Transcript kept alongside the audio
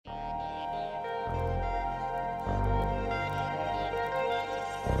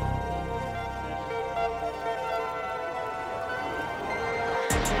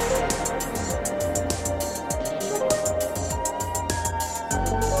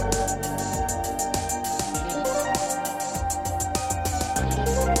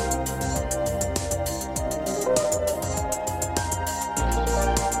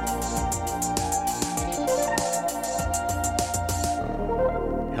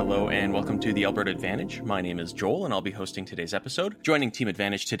Hello and welcome to the Alberta Advantage. My name is Joel and I'll be hosting today's episode. Joining Team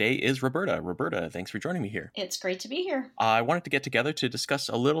Advantage today is Roberta. Roberta, thanks for joining me here. It's great to be here. I wanted to get together to discuss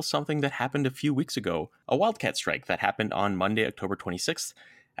a little something that happened a few weeks ago, a wildcat strike that happened on Monday, October 26th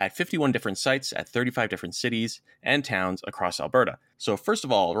at 51 different sites at 35 different cities and towns across Alberta. So first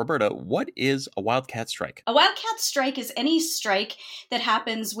of all, Roberta, what is a wildcat strike? A wildcat strike is any strike that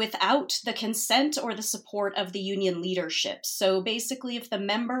happens without the consent or the support of the union leadership. So basically, if the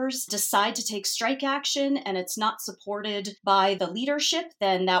members decide to take strike action and it's not supported by the leadership,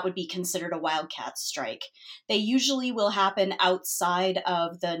 then that would be considered a wildcat strike. They usually will happen outside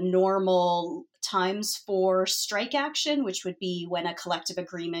of the normal times for strike action, which would be when a collective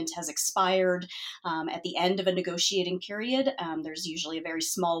agreement has expired at the end of a negotiating period. There's usually a very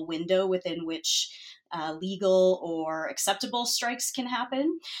small window within which legal or acceptable strikes can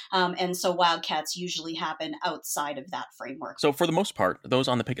happen. And so wildcats usually happen outside of that framework. So for the most part, those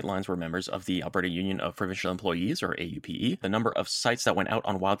on the picket lines were members of the Alberta Union of Provincial Employees, or AUPE. The number of sites that went out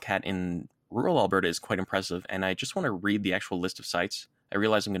on wildcat in rural Alberta is quite impressive, and I just want to read the actual list of sites. I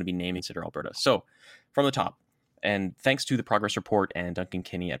realize I'm going to be naming Consider Alberta. So from the top, and thanks to the Progress Report and Duncan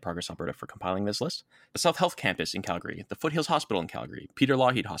Kinney at Progress Alberta for compiling this list, the South Health Campus in Calgary, the Foothills Hospital in Calgary, Peter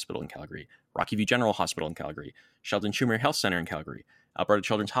Lougheed Hospital in Calgary, Rocky View General Hospital in Calgary, Sheldon Schumer Health Centre in Calgary, Alberta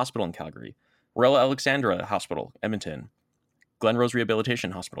Children's Hospital in Calgary, Royal Alexandra Hospital, Edmonton, Glenrose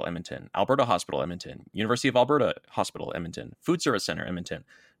Rehabilitation Hospital, Edmonton, Alberta Hospital, Edmonton, University of Alberta Hospital, Edmonton, Food Service Centre, Edmonton,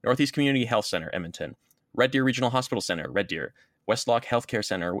 Northeast Community Health Centre, Edmonton, Red Deer Regional Hospital Centre, Red Deer, Westlock Healthcare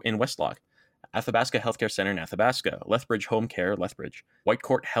Centre in Westlock, Athabasca Healthcare Centre in Athabasca, Lethbridge Home Care, Lethbridge,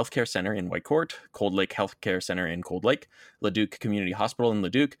 Whitecourt Healthcare Centre in Whitecourt, Cold Lake Healthcare Centre in Cold Lake, Leduc Community Hospital in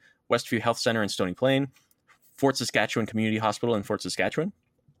Leduc, Westview Health Centre in Stony Plain, Fort Saskatchewan Community Hospital in Fort Saskatchewan,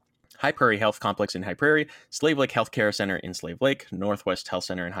 High Prairie Health Complex in High Prairie, Slave Lake Healthcare Centre in Slave Lake, Northwest Health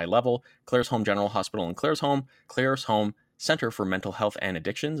Centre in High Level, Claresholm General Hospital in Claresholm Centre for Mental Health and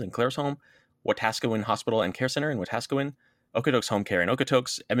Addictions in Claresholm, Wetaskiwin Hospital and Care Centre in Wetaskiwin, Okotoks Home Care in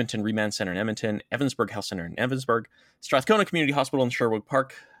Okotoks, Edmonton Remand Centre in Edmonton, Evansburg Health Centre in Evansburg, Strathcona Community Hospital in Sherwood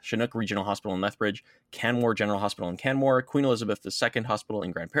Park, Chinook Regional Hospital in Lethbridge, Canmore General Hospital in Canmore, Queen Elizabeth II Hospital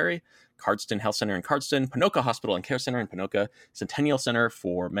in Grand Prairie, Cardston Health Centre in Cardston, Ponoka Hospital and Care Centre in Ponoka, Centennial Centre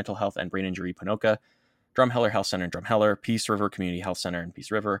for Mental Health and Brain Injury Ponoka, Drumheller Health Centre in Drumheller, Peace River Community Health Centre in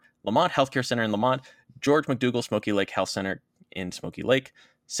Peace River, Lamont Healthcare Centre in Lamont, George McDougall Smoky Lake Health Centre in Smoky Lake,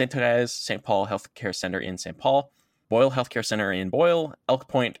 St. Therese St. Paul Healthcare Centre in St. Paul, Boyle Healthcare Centre in Boyle, Elk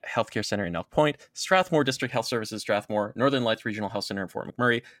Point Healthcare Centre in Elk Point, Strathmore District Health Services Strathmore, Northern Lights Regional Health Centre in Fort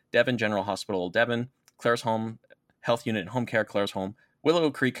McMurray, Devon General Hospital Devon, Claresholm Health Unit and Home Care Claresholm, Willow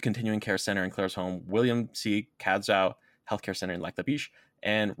Creek Continuing Care Centre in Claresholm, William C. Cadzow Healthcare Centre in Lac La Biche,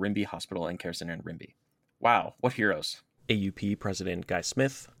 and Rimbey Hospital and Care Centre in Rimbey. Wow, what heroes. AUP President Guy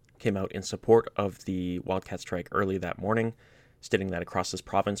Smith came out in support of the wildcat strike early that morning, stating that across this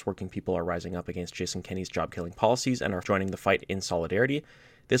province, working people are rising up against Jason Kenney's job-killing policies and are joining the fight in solidarity.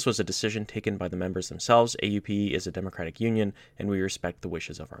 This was a decision taken by the members themselves. AUP is a democratic union, and we respect the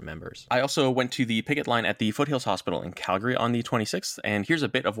wishes of our members. I also went to the picket line at the Foothills Hospital in Calgary on the 26th, and here's a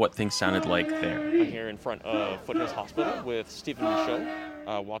bit of what things sounded like there. I'm here in front of Foothills Hospital with Stephen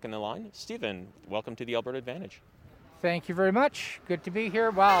Michaud, walking the line. Stephen, welcome to the Alberta Advantage. Thank you very much. Good to be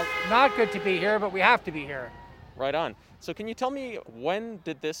here. Well, not good to be here, but we have to be here. Right on. So can you tell me, when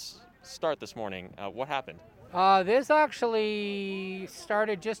did this start this morning? What happened? This actually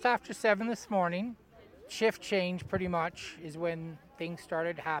started just after 7 this morning. Shift change, pretty much, is when things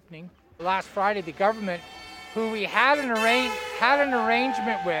started happening. Last Friday, the government, who we had an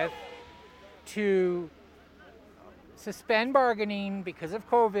arrangement with to suspend bargaining because of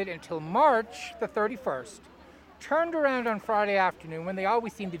COVID until March the 31st, turned around on Friday afternoon, when they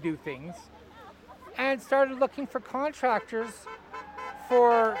always seem to do things, and started looking for contractors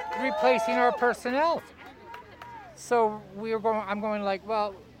for replacing our personnel. So I'm going like,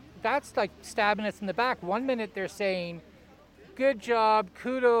 well, that's like stabbing us in the back. 1 minute they're saying, good job,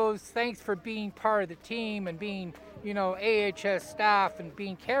 kudos, thanks for being part of the team and being, AHS staff and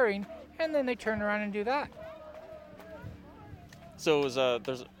being caring, and then they turn around and do that. So there's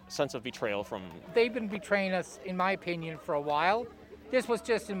a sense of betrayal from... They've been betraying us, in my opinion, for a while. This was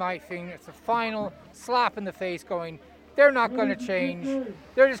just, in my opinion, it's a final slap in the face going, they're not going to change.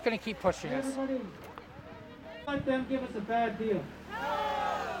 They're just going to keep pushing us. Let them give us a bad deal.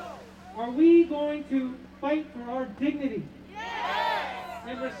 Are we going to fight for our dignity? Yes.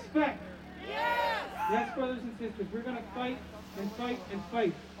 And respect? Yes. Yes, brothers and sisters, we're going to fight and fight and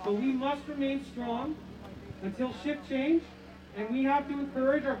fight. But we must remain strong until shift change, and we have to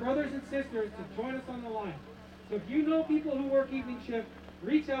encourage our brothers and sisters to join us on the line. So if you know people who work evening shift,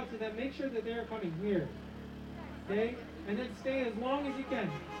 reach out to them, make sure that they're coming here, okay? And then stay as long as you can.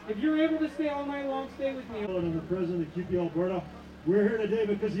 If you're able to stay all night long, stay with me. And the President of QP Alberta, we're here today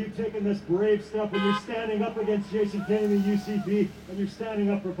because you've taken this brave step and you're standing up against Jason Kenney and the UCP, and you're standing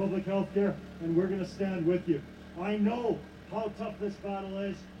up for public health care, and we're going to stand with you. I know how tough this battle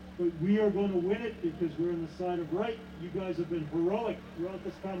is, but we are going to win it because we're on the side of right. You guys have been heroic throughout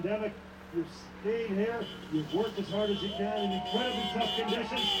this pandemic. You've stayed here, you've worked as hard as you can in incredibly tough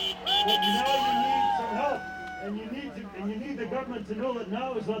conditions, but now you need some help. And you need the government to know that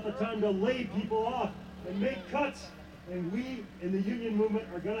now is not the time to lay people off and make cuts. And we in the union movement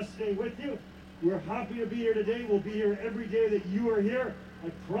are going to stay with you. We're happy to be here today. We'll be here every day that you are here.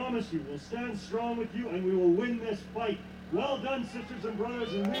 I promise you, we'll stand strong with you and we will win this fight. Well done, sisters and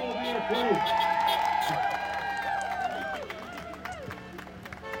brothers, and we will be here for you.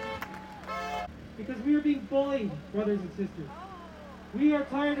 Because we are being bullied, brothers and sisters. We are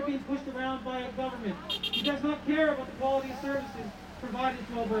tired of being pushed around by a government who does not care about the quality of services provided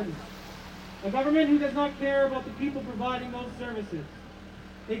to Albertans. A government who does not care about the people providing those services.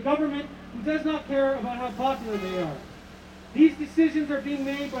 A government who does not care about how popular they are. These decisions are being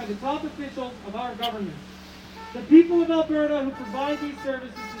made by the top officials of our government. The people of Alberta who provide these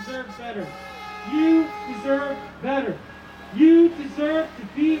services deserve better. You deserve better. You deserve to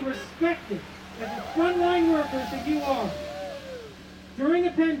be respected as the frontline workers that you are. During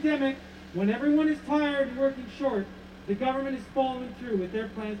a pandemic, when everyone is tired and working short, the government is following through with their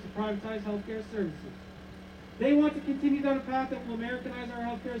plans to privatize healthcare services. They want to continue down a path that will Americanize our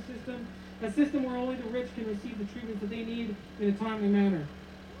healthcare system, a system where only the rich can receive the treatments that they need in a timely manner,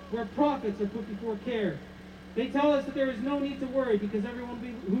 where profits are put before care. They tell us that there is no need to worry because everyone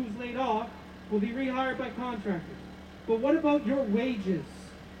who's laid off will be rehired by contractors. But what about your wages?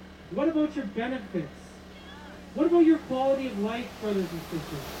 What about your benefits? What about your quality of life, brothers and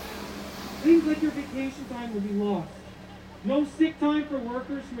sisters? Things like your vacation time will be lost. No sick time for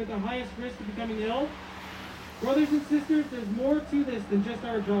workers who are at the highest risk of becoming ill. Brothers and sisters, there's more to this than just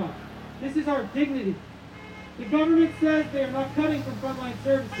our job. This is our dignity. The government says they are not cutting from frontline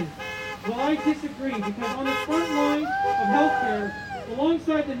services. Well, I disagree, because on the front line of healthcare,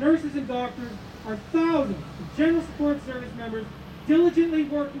 alongside the nurses and doctors, are thousands of general support service members diligently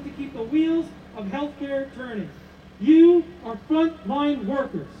working to keep the wheels of healthcare turning. You are frontline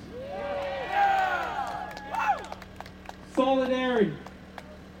workers. Solidarity.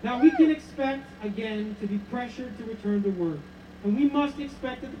 Now we can expect, again, to be pressured to return to work. And we must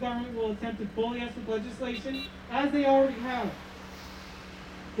expect that the government will attempt to bully us with legislation, as they already have.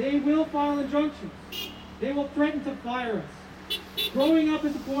 They will file injunctions. They will threaten to fire us. Growing up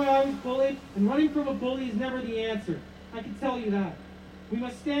as a boy, I was bullied, and running from a bully is never the answer. I can tell you that. We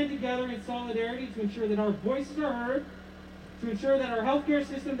must stand together in solidarity to ensure that our voices are heard, to ensure that our healthcare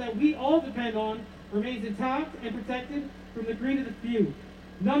system that we all depend on remains intact and protected from the greed of the few.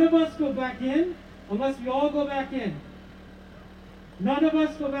 None of us go back in unless we all go back in. None of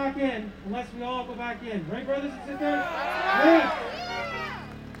us go back in unless we all go back in. Right, brothers and sisters? Right.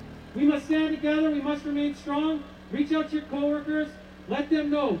 We must stand together. We must remain strong. Reach out to your coworkers. Let them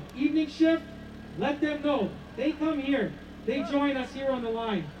know. Evening shift, let them know. They come here. They join us here on the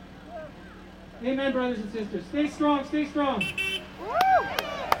line. Amen, brothers and sisters. Stay strong. Stay strong.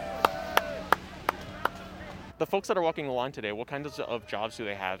 The folks that are walking the line today, what kinds of jobs do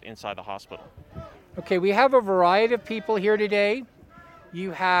they have inside the hospital? Okay, we have a variety of people here today.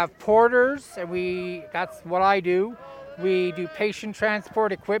 You have porters, and that's what I do. We do patient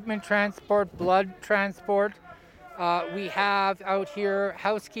transport, equipment transport, blood transport. We have out here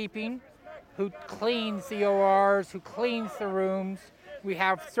housekeeping, who cleans the ORs, who cleans the rooms. We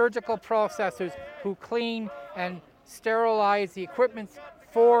have surgical processors who clean and sterilize the equipment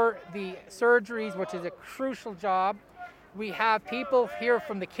for the surgeries, which is a crucial job. We have people here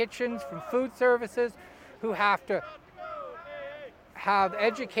from the kitchens, from food services, who have to have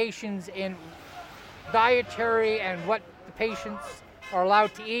educations in dietary and what the patients are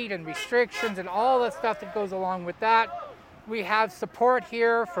allowed to eat and restrictions and all the stuff that goes along with that. We have support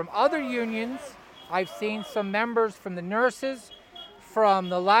here from other unions. I've seen some members from the nurses, from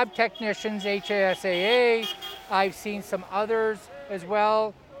the lab technicians, HASAA. I've seen some others as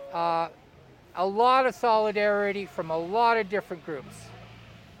well. A lot of solidarity from a lot of different groups.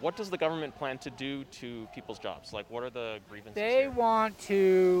 What does the government plan to do to people's jobs? Like, what are the grievances They here? want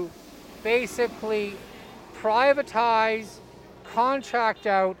to basically privatize, contract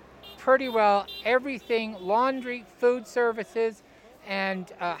out pretty well everything, laundry, food services,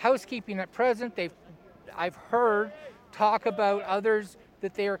 and housekeeping at present. I've heard talk about others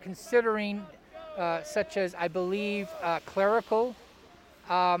that they are considering, such as, I believe, clerical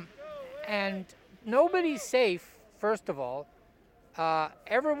And nobody's safe, first of all.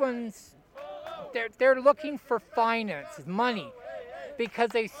 They're looking for finances, money,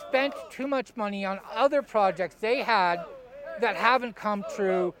 because they spent too much money on other projects they had that haven't come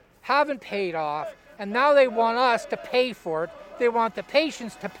true, haven't paid off, and now they want us to pay for it. They want the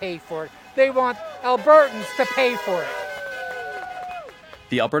patients to pay for it. They want Albertans to pay for it.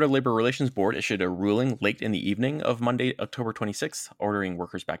 The Alberta Labour Relations Board issued a ruling late in the evening of Monday, October 26th, ordering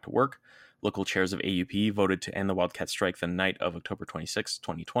workers back to work. Local chairs of AUP voted to end the wildcat strike the night of October 26,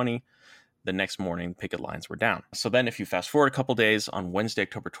 2020. The next morning, picket lines were down. So then, if you fast forward a couple days, on Wednesday,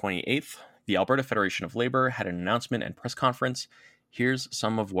 October 28th, the Alberta Federation of Labour had an announcement and press conference. Here's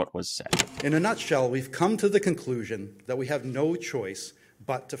some of what was said. In a nutshell, we've come to the conclusion that we have no choice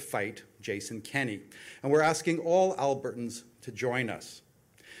but to fight Jason Kenney, and we're asking all Albertans to join us.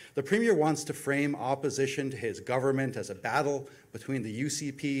 The Premier wants to frame opposition to his government as a battle between the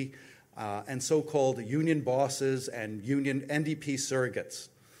UCP and so-called union bosses and union NDP surrogates.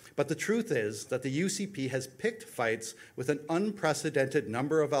 But the truth is that the UCP has picked fights with an unprecedented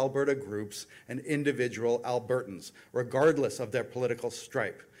number of Alberta groups and individual Albertans, regardless of their political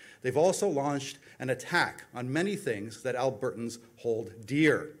stripe. They've also launched an attack on many things that Albertans hold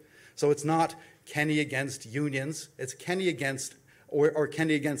dear. So it's not Kenney against unions, it's Kenney against or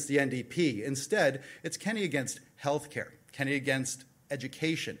Kenney against the NDP. Instead, it's Kenney against healthcare, Kenney against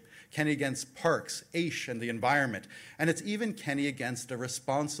education, Kenney against parks, AISH, and the environment. And it's even Kenney against a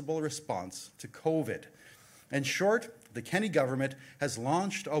responsible response to COVID. In short, the Kenney government has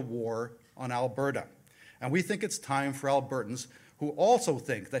launched a war on Alberta. And we think it's time for Albertans who also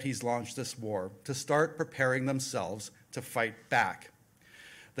think that he's launched this war to start preparing themselves to fight back.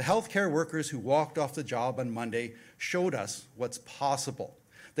 The healthcare workers who walked off the job on Monday showed us what's possible.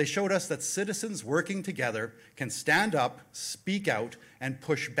 They showed us that citizens working together can stand up, speak out, and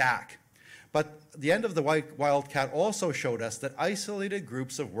push back. But the end of the wildcat also showed us that isolated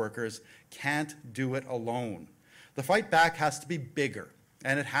groups of workers can't do it alone. The fight back has to be bigger,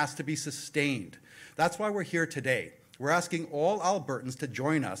 and it has to be sustained. That's why we're here today. We're asking all Albertans to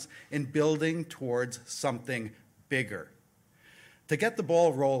join us in building towards something bigger. To get the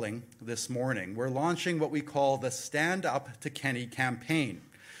ball rolling this morning, we're launching what we call the Stand Up to Kenney campaign.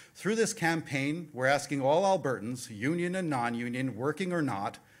 Through this campaign, we're asking all Albertans, union and non-union, working or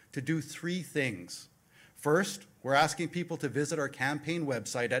not, to do three things. First, we're asking people to visit our campaign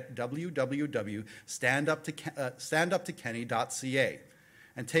website at www.standuptokenney.ca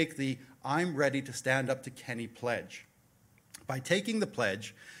and take the I'm Ready to Stand Up to Kenney pledge. By taking the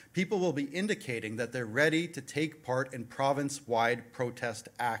pledge, people will be indicating that they're ready to take part in province-wide protest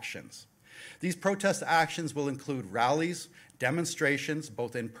actions. These protest actions will include rallies, demonstrations,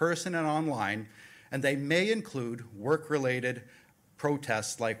 both in person and online, and they may include work-related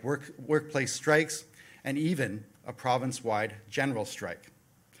protests like workplace strikes and even a province-wide general strike.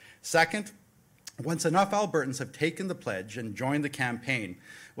 Second, once enough Albertans have taken the pledge and joined the campaign,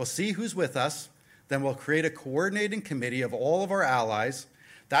 we'll see who's with us, then we'll create a coordinating committee of all of our allies.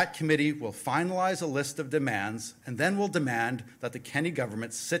 That committee will finalize a list of demands, and then we'll demand that the Kenney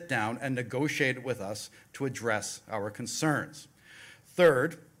government sit down and negotiate with us to address our concerns.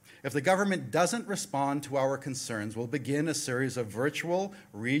 Third, if the government doesn't respond to our concerns, we'll begin a series of virtual,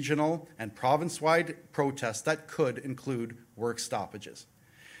 regional, and province-wide protests that could include work stoppages.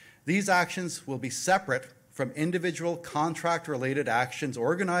 These actions will be separate from individual contract-related actions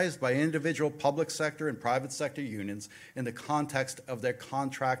organized by individual public sector and private sector unions in the context of their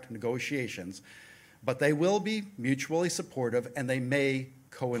contract negotiations, but they will be mutually supportive and they may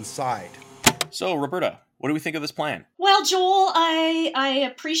coincide. So, Roberta, what do we think of this plan? Well, Joel, I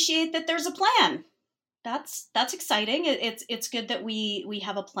appreciate that there's a plan. That's exciting. It's good that we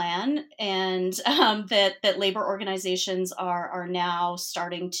have a plan, and that labor organizations are now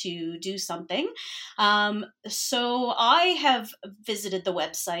starting to do something. So I have visited the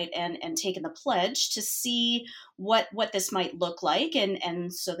website and taken the pledge to see what this might look like,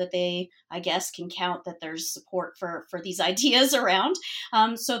 and so that they, I guess, can count that there's support for these ideas around.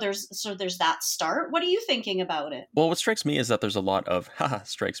 So there's that start. What are you thinking about it? Well, what strikes me is that there's a lot of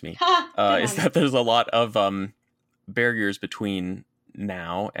strikes me is on. that there's a lot of barriers between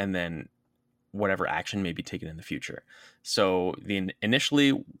now and then whatever action may be taken in the future. So initially,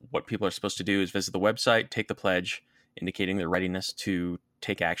 what people are supposed to do is visit the website, take the pledge, indicating their readiness to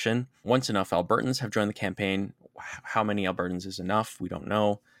take action. Once enough Albertans have joined the campaign, how many Albertans is enough? We don't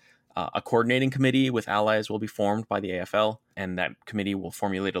know. A coordinating committee with allies will be formed by the AFL, and that committee will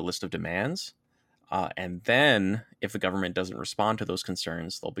formulate a list of demands. And then, if the government doesn't respond to those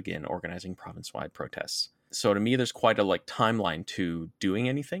concerns, they'll begin organizing province-wide protests. So to me, there's quite a timeline to doing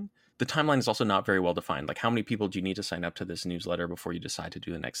anything. The timeline is also not very well defined. Like, how many people do you need to sign up to this newsletter before you decide to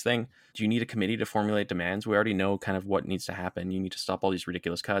do the next thing? Do you need a committee to formulate demands? We already know kind of what needs to happen. You need to stop all these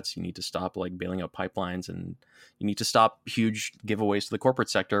ridiculous cuts. You need to stop bailing out pipelines, and you need to stop huge giveaways to the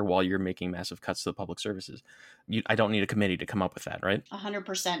corporate sector while you're making massive cuts to the public services. I don't need a committee to come up with that, right?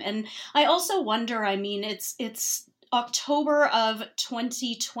 100%. And I also wonder, I mean, it's October of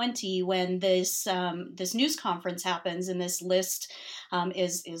 2020 when this news conference happens and this list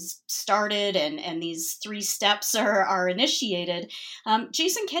is started and these 3 steps are initiated.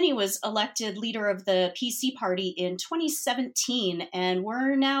 Jason Kenney was elected leader of the PC party in 2017, and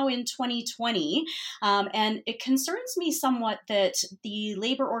we're now in 2020. And it concerns me somewhat that the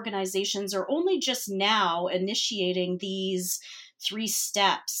labor organizations are only just now initiating these 3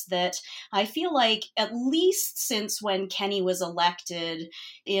 steps that I feel like, at least since when Kenney was elected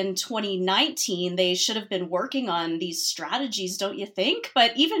in 2019, they should have been working on these strategies, don't you think?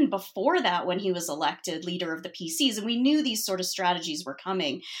 But even before that, when he was elected leader of the PCs, and we knew these sort of strategies were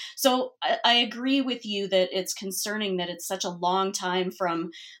coming. So I agree with you that it's concerning that it's such a long time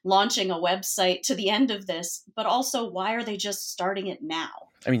from launching a website to the end of this, but also, why are they just starting it now?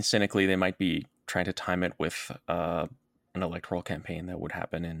 I mean, cynically, they might be trying to time it with an electoral campaign that would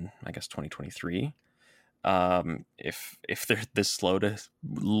happen in, I guess, 2023. If they're this slow to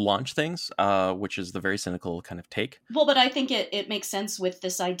launch things, which is the very cynical kind of take. Well, but I think it makes sense with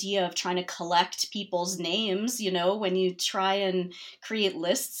this idea of trying to collect people's names. You know, when you try and create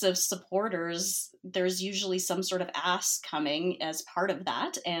lists of supporters, there's usually some sort of ask coming as part of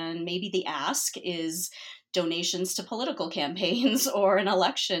that. And maybe the ask is donations to political campaigns or an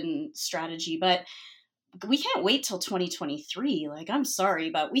election strategy. But we can't wait till 2023. I'm sorry,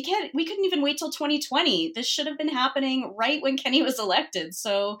 but we couldn't even wait till 2020. This should have been happening right when Kenney was elected.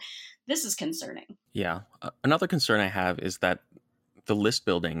 So this is concerning. Yeah. Another concern I have is that the list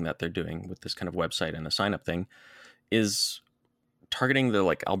building that they're doing with this kind of website and the sign up thing is targeting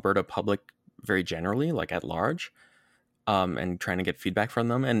the Alberta public very generally, at large, and trying to get feedback from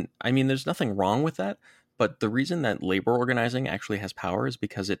them. And I mean, there's nothing wrong with that. But the reason that labor organizing actually has power is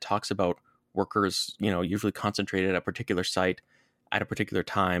because it talks about workers, usually concentrated at a particular site at a particular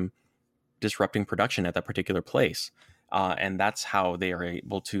time, disrupting production at that particular place. And that's how they are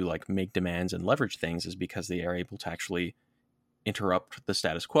able to make demands and leverage things, is because they are able to actually interrupt the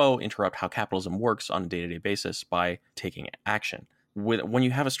status quo, interrupt how capitalism works on a day-to-day basis by taking action. When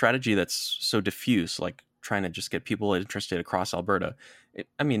you have a strategy that's so diffuse, trying to just get people interested across Alberta,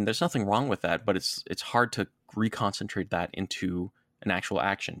 there's nothing wrong with that, but it's hard to reconcentrate that into an actual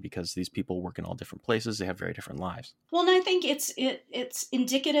action, because these people work in all different places. They have very different lives. Well, and I think it's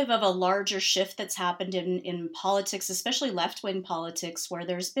indicative of a larger shift that's happened in politics, especially left-wing politics, where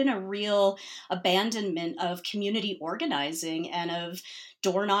there's been a real abandonment of community organizing and of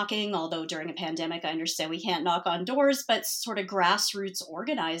door knocking, although during a pandemic, I understand we can't knock on doors, but sort of grassroots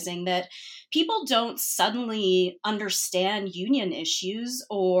organizing, that people don't suddenly understand union issues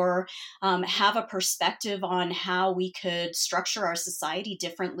or have a perspective on how we could structure our society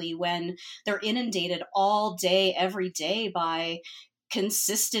differently when they're inundated all day, every day by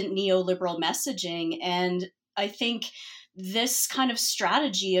consistent neoliberal messaging. And I think this kind of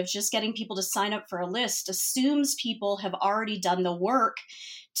strategy of just getting people to sign up for a list assumes people have already done the work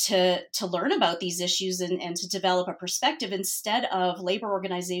to learn about these issues and to develop a perspective, instead of labor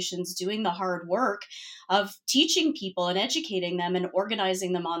organizations doing the hard work of teaching people and educating them and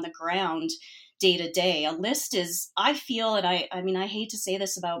organizing them on the ground day to day. A list is, I feel, and I mean, I hate to say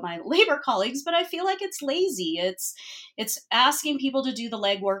this about my labor colleagues, but I feel like it's lazy. It's asking people to do the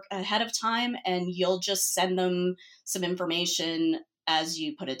legwork ahead of time, and you'll just send them some information as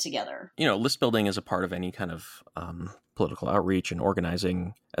you put it together. List building is a part of any kind of political outreach and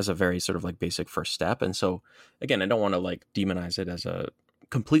organizing as a very sort of basic first step. And so, again, I don't want to demonize it as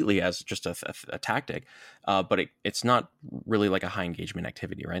completely as just a tactic, but it's not really a high engagement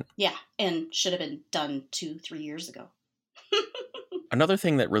activity, right? Yeah, and should have been done 2-3 years ago. Another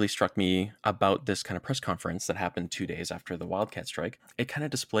thing that really struck me about this kind of press conference that happened 2 days after the wildcat strike, it kind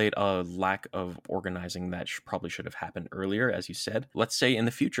of displayed a lack of organizing that probably should have happened earlier, as you said. Let's say in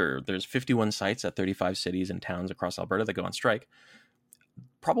the future, there's 51 sites at 35 cities and towns across Alberta that go on strike.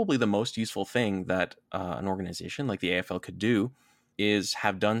 Probably the most useful thing that an organization like the AFL could do is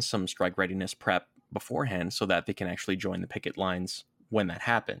have done some strike readiness prep beforehand so that they can actually join the picket lines when that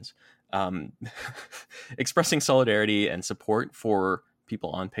happens. Expressing solidarity and support for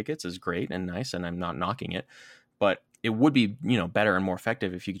people on pickets is great and nice, and I'm not knocking it, but it would be, better and more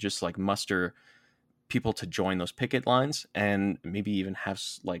effective if you could just muster people to join those picket lines, and maybe even have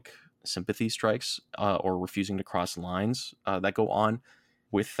sympathy strikes or refusing to cross lines that go on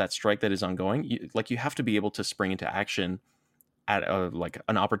with that strike that is ongoing. You have to be able to spring into action at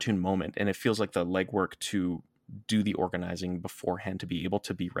an opportune moment, and it feels like the legwork to do the organizing beforehand to be able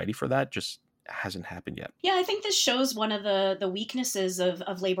to be ready for that just hasn't happened yet. Yeah, I think this shows one of the weaknesses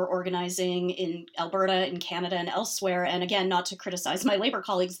of labor organizing in Alberta, in Canada, and elsewhere. And again, not to criticize my labor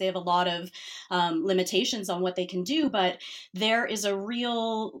colleagues, they have a lot of limitations on what they can do, but there is a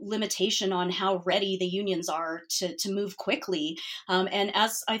real limitation on how ready the unions are to move quickly. And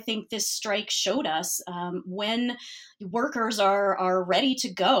as I think this strike showed us, when workers are ready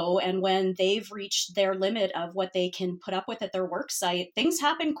to go and when they've reached their limit of what they can put up with at their work site, things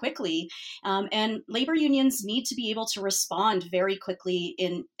happen quickly. And labor unions need to be able to respond very quickly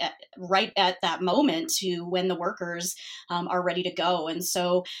right at that moment to when the workers are ready to go. And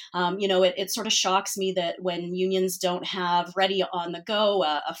so, it sort of shocks me that when unions don't have ready on the go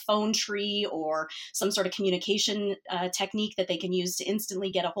a phone tree or some sort of communication technique that they can use to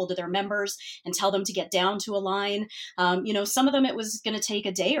instantly get a hold of their members and tell them to get down to a line. Some of them, it was going to take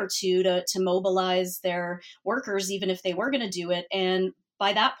a day or two to mobilize their workers, even if they were going to do it. And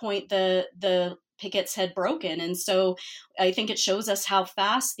by that point, the pickets had broken. And so I think it shows us how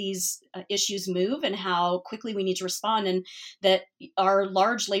fast these issues move and how quickly we need to respond, and that our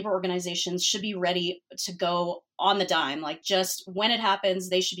large labor organizations should be ready to go on the dime. Like, just when it happens,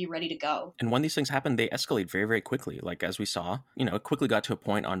 they should be ready to go. And when these things happen, they escalate very, very quickly. Like, as we saw, it quickly got to a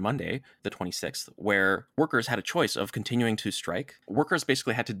point on Monday, the 26th, where workers had a choice of continuing to strike. Workers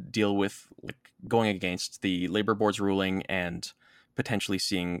basically had to deal with going against the labor board's ruling and potentially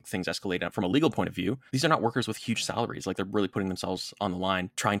seeing things escalate from a legal point of view. These are not workers with huge salaries. They're really putting themselves on the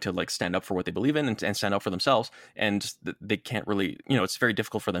line, trying to stand up for what they believe in and stand up for themselves. And they can't really, it's very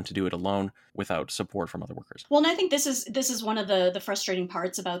difficult for them to do it alone without support from other workers. Well, and I think this is one of the frustrating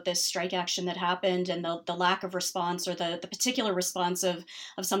parts about this strike action that happened, and the lack of response, or the particular response of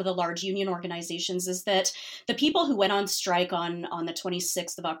some of the large union organizations, is that the people who went on strike on the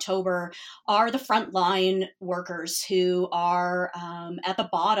 26th of October are the frontline workers who are at the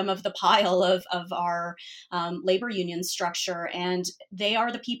bottom of the pile of our labor union structure. And they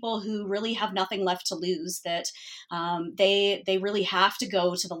are the people who really have nothing left to lose, that they really have to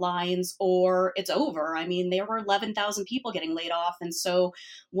go to the lines or it's over. I mean, there were 11,000 people getting laid off. And so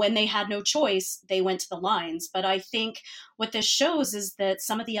when they had no choice, they went to the lines. But I think what this shows is that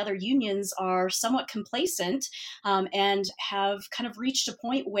some of the other unions are somewhat complacent and have kind of reached a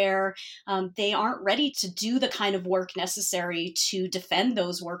point where they aren't ready to do the kind of work necessary to defend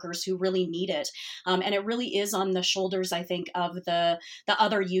those workers who really need it. And it really is on the shoulders, I think, of the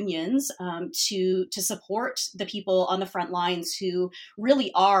other unions to support the people on the front lines who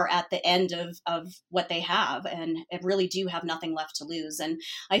really are at the end of what they have and really do have nothing left to lose. And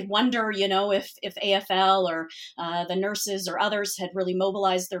I wonder, if AFL or the nurses or others had really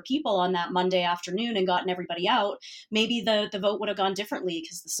mobilized their people on that Monday afternoon and gotten everybody out, maybe the vote would have gone differently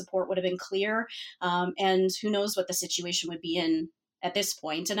because the support would have been clear. And who knows what the situation would be in at this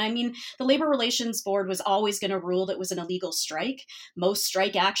point. And I mean, the Labor Relations Board was always going to rule that it was an illegal strike. Most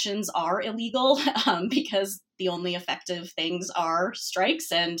strike actions are illegal because the only effective things are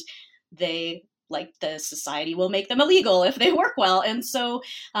strikes, and the society will make them illegal if they work well. And so,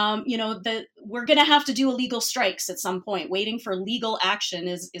 we're going to have to do illegal strikes at some point. Waiting for legal action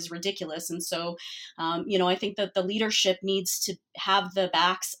is ridiculous. And so, I think that the leadership needs to have the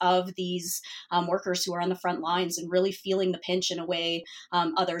backs of these workers who are on the front lines and really feeling the pinch in a way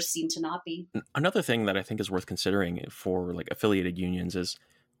others seem to not be. Another thing that I think is worth considering for affiliated unions is,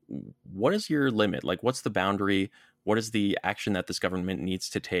 what is your limit? What's the boundary? What is the action that this government needs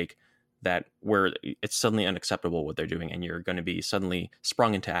to take that where it's suddenly unacceptable what they're doing and you're going to be suddenly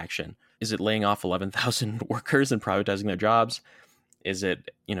sprung into action? Is it laying off 11,000 workers and privatizing their jobs? Is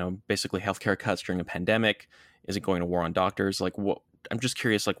it, basically healthcare cuts during a pandemic? Is it going to war on doctors? I'm just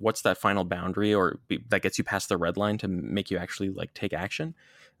curious, what's that final boundary that gets you past the red line to make you actually take action?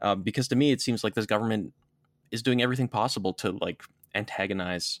 Because to me, it seems like this government is doing everything possible to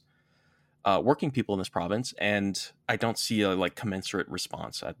antagonize working people in this province, and I don't see a commensurate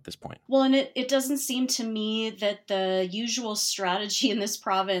response at this point. Well, and it doesn't seem to me that the usual strategy in this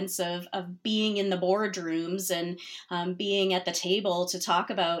province of being in the boardrooms and being at the table to talk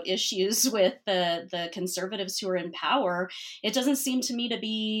about issues with the conservatives who are in power, it doesn't seem to me to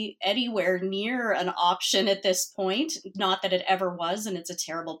be anywhere near an option at this point. Not that it ever was, and it's a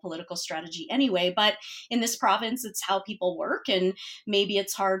terrible political strategy anyway, but in this province, it's how people work, and maybe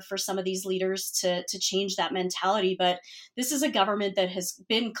it's hard for some of these leaders to change that mentality. but this is a government that has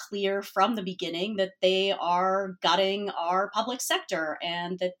been clear from the beginning that they are gutting our public sector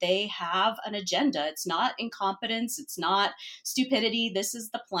and that they have an agenda. It's not incompetence. It's not stupidity. This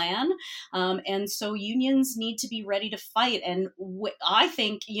is the plan. And so unions need to be ready to fight. And I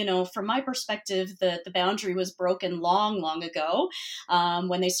think, from my perspective, the boundary was broken long ago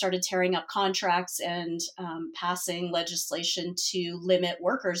when they started tearing up contracts and passing legislation to limit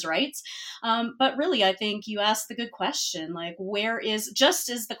workers' rights. But really, I think you asked the good question, like just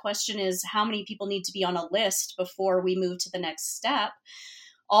as the question is how many people need to be on a list before we move to the next step.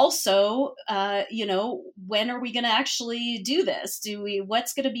 Also, when are we going to actually do this?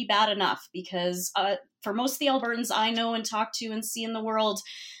 What's going to be bad enough? Because for most of the Albertans I know and talk to and see in the world,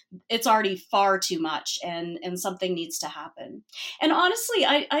 it's already far too much and something needs to happen. And honestly,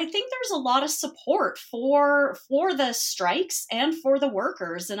 I think there's a lot of support for the strikes and for the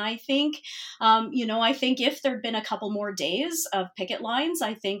workers. And I think, I think if there'd been a couple more days of picket lines,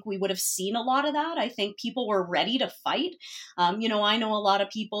 I think we would have seen a lot of that. I think people were ready to fight. I know a lot of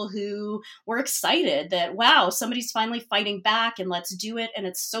people who were excited that, wow, somebody's finally fighting back and let's do it. And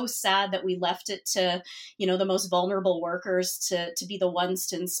it's so sad that we left it to, the most vulnerable workers to be the ones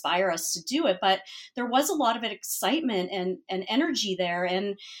to inspire us to do it. But there was a lot of excitement and energy there.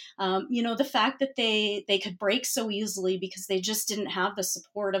 And, the fact that they could break so easily because they just didn't have the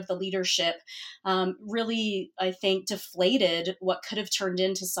support of the leadership really, I think, deflated what could have turned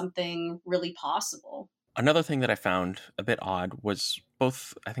into something really possible. Another thing that I found a bit odd was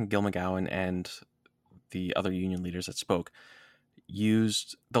both, I think, Gil McGowan and the other union leaders that spoke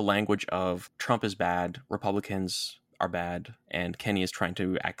used the language of Trump is bad, Republicans are bad, and Kenney is trying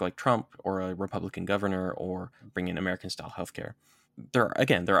to act like Trump or a Republican governor or bring in American-style healthcare. There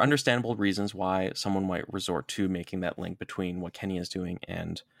are understandable reasons why someone might resort to making that link between what Kenney is doing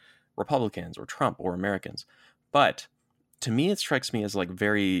and Republicans or Trump or Americans. But to me, it strikes me as like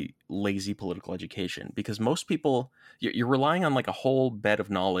very lazy political education, because most people, you're relying on like a whole bed of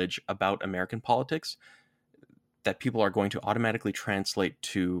knowledge about American politics that people are going to automatically translate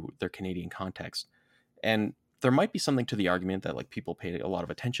to their Canadian context. And there might be something to the argument that like people pay a lot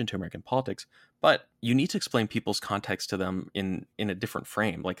of attention to American politics, but you need to explain people's context to them in a different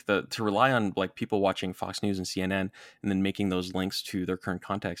frame. Like to rely on like people watching Fox News and CNN and then making those links to their current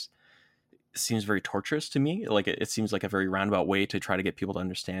context seems very torturous to me. Like it seems like a very roundabout way to try to get people to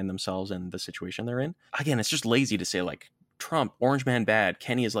understand themselves and the situation they're in. Again, it's just lazy to say like Trump, orange man bad,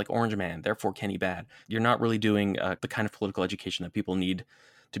 Kenney is like orange man, therefore Kenney bad. You're not really doing the kind of political education that people need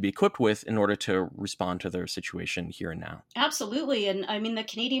to be equipped with in order to respond to their situation here and now. Absolutely. And I mean, the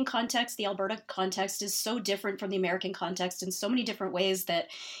Canadian context, the Alberta context is so different from the American context in so many different ways that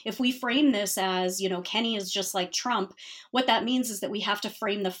if we frame this as, Kenney is just like Trump, what that means is that we have to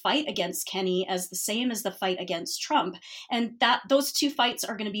frame the fight against Kenney as the same as the fight against Trump. And that those two fights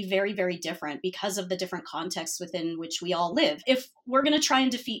are going to be very, very different because of the different contexts within which we all live. If we're going to try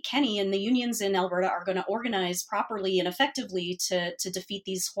and defeat Kenney and the unions in Alberta are going to organize properly and effectively to defeat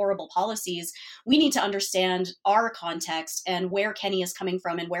these horrible policies, we need to understand our context and where Kenney is coming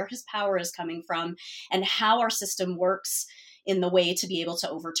from and where his power is coming from and how our system works in the way to be able to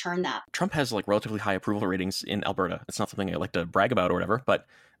overturn that. Trump has like relatively high approval ratings in Alberta. It's not something I like to brag about or whatever, but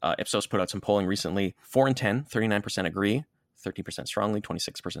Ipsos put out some polling recently. 4 in 10, 39% agree, 13% strongly,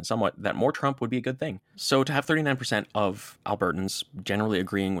 26% somewhat, that more Trump would be a good thing. So to have 39% of Albertans generally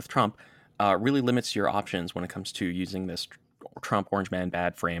agreeing with Trump really limits your options when it comes to using this Trump orange man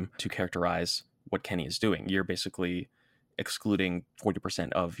bad frame to characterize what Kenney is doing. You're basically excluding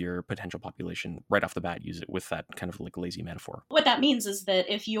 40% of your potential population right off the bat. Use it with that kind of like lazy metaphor. What that means is that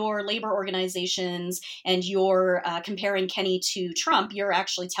if you're labor organizations and you're comparing Kenney to Trump, you're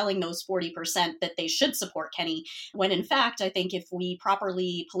actually telling those 40% that they should support Kenney, when in fact, I think if we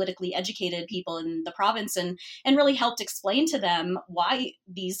properly politically educated people in the province and really helped explain to them why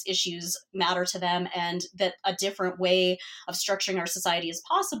these issues matter to them and that a different way of structuring our society is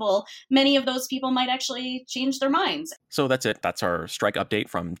possible, many of those people might actually change their minds. So that's it. That's our strike update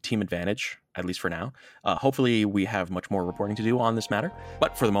from Team Advantage, at least for now. Hopefully we have much more reporting to do on this matter.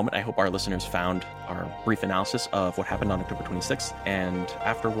 But for the moment, I hope our listeners found our brief analysis of what happened on October 26th and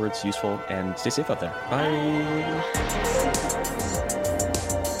afterwards useful, and stay safe out there. Bye.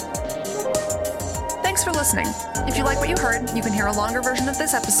 Thanks for listening. If you like what you heard, you can hear a longer version of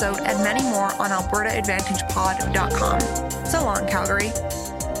this episode and many more on albertaadvantagepod.com. So long, Calgary.